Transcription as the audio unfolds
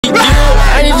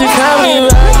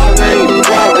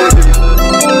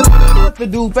the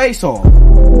dude face off.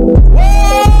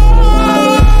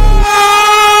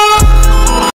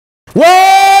 Whoa!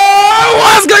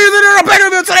 What's going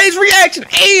on? Today's reaction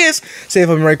is... Say it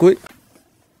for me right quick.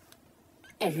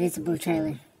 Invincible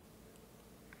trailer.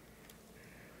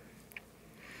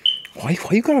 Why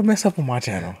you gotta mess up on my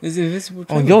channel? It's Invincible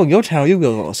trailer. On your channel, you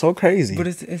go so crazy. But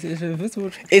it's Invincible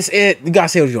trailer. You gotta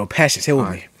say it with your passion. Say it with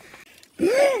me.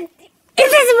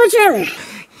 Invincible trailer.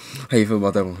 How you feel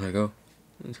about that one? Let go.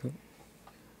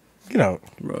 Get out.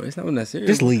 Bro, it's not that serious.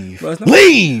 Just leave. Bro,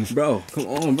 leave! Bro, come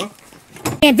on, bro.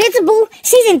 Invincible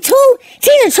Season 2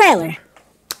 teaser trailer.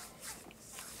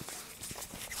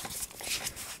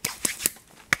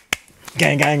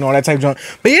 Gang, all that type of junk.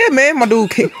 But yeah, man, my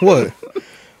dude, what?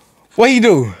 What he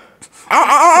do?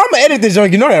 I'm gonna edit this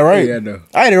junk, you know that, right? Yeah, I know.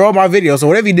 I edit all my videos, so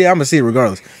whatever he did, I'm gonna see it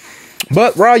regardless.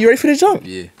 But, Rob, you ready for this junk?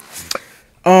 Yeah.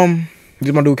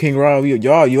 This my dude, King Rob.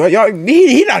 Y'all,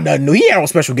 he not nothing new. He ain't no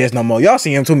special guest no more. Y'all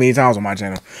seen him too many times on my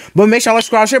channel. But make sure y'all like,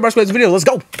 subscribe, share, this video. Let's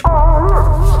go.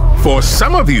 For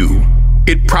some of you,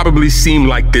 it probably seemed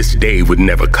like this day would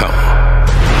never come.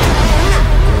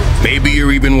 Maybe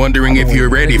you're even wondering if you're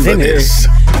ready for this.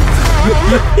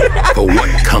 For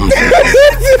what comes next.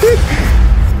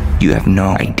 You have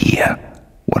no idea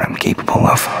what I'm capable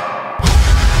of.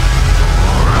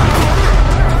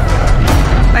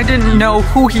 I didn't know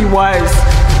who he was.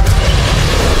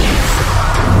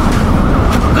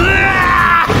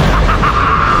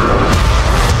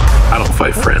 I don't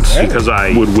fight friends because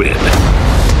I would win.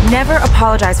 Never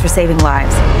apologize for saving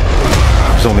lives.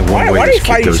 There's only one way this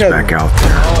kid goes back out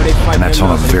there, and that's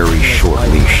on a very short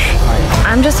leash.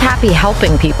 I'm just happy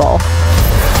helping people.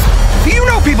 You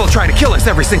know people try to kill us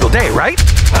every single day, right?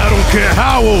 I don't care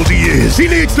how old he is. He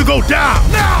needs to go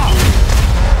down now.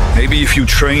 Maybe if you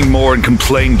trained more and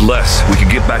complained less, we could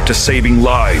get back to saving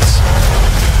lives.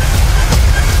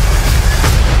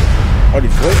 All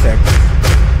these voice actors.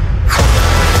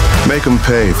 Make him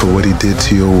pay for what he did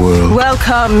to your world.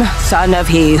 Welcome, son of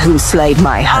he who slayed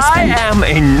my husband. I am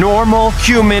a normal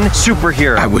human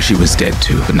superhero. I wish he was dead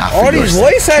too, but not for All your these sake.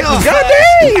 voice actors,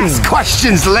 goddamn! Ask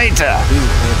questions later.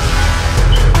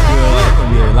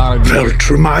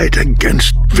 Viltrumite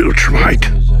against Viltrumite.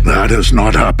 That has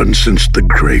not happened since the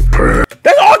Great Purge.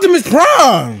 That's Optimus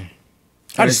Prime!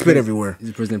 I just spit everywhere. He's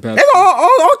the President Palace. That's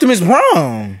all Optimus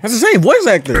Prime. That's the same voice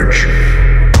actor.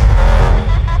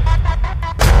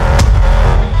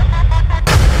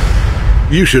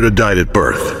 You should have died at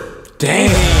birth.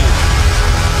 Damn.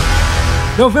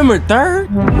 November 3rd?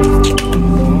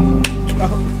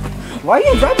 Why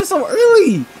you dropping so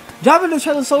early? Dropping the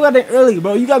trailer so goddamn early,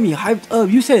 bro. You got me hyped up.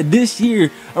 You said this year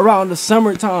around the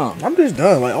summertime. I'm just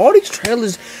done. Like, all these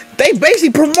trailers, they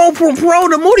basically promote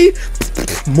the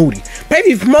Moody.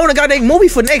 Basically promoting a goddamn movie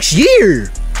for next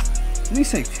year. Let me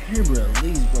say September at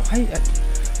least, bro.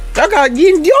 Y'all didn't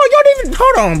even,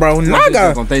 hold on, bro. Now I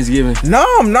got on Thanksgiving. No,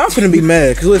 I'm not finna be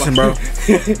mad. Cause listen, bro.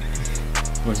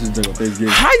 Watch this joke on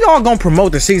Thanksgiving. How y'all gonna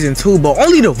promote the season 2, but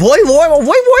only the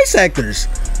voice actors?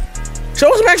 Show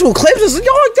us some actual clips. Y'all didn't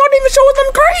even show us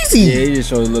them crazy. Yeah, he just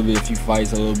showed a little bit, a few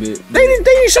fights, a little bit. They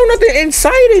didn't show nothing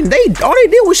inciting. All they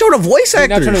did was show the voice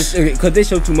actors. Because they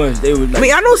showed too much. They would. Like, I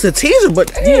mean, I know it's a teaser,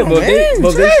 but damn, yeah, but man,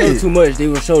 they showed too much. They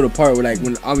would show the part where, like,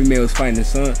 when Army Man was fighting his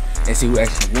son, and see who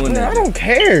actually won that. I don't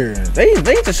care. They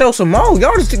need to show some more.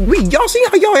 Y'all see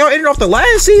how y'all ended off the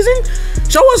last season?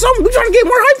 Show us something. We trying to get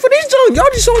more hype for this junk. Y'all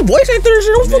just showing voice actors.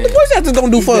 What the voice actors gonna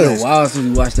do for us? It's been a while since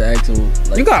we watched the actual.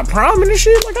 Like, you got prom and this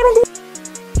shit. Like, I don't.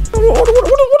 What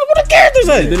the characters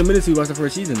at? It's been a minute since we watched the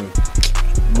first season though.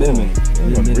 Been a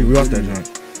minute. We watched that junk.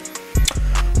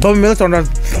 But let's talk about.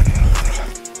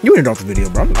 You didn't drop the video,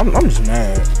 bro. I'm just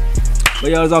mad.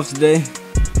 But y'all was off today.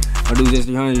 Our dudes at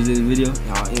 300 is this video.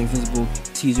 Y'all Invincible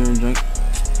teaser and drink.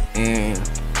 And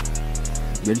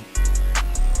ready?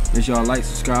 Make sure y'all like,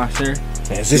 subscribe, share.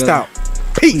 It's just out.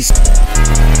 Peace.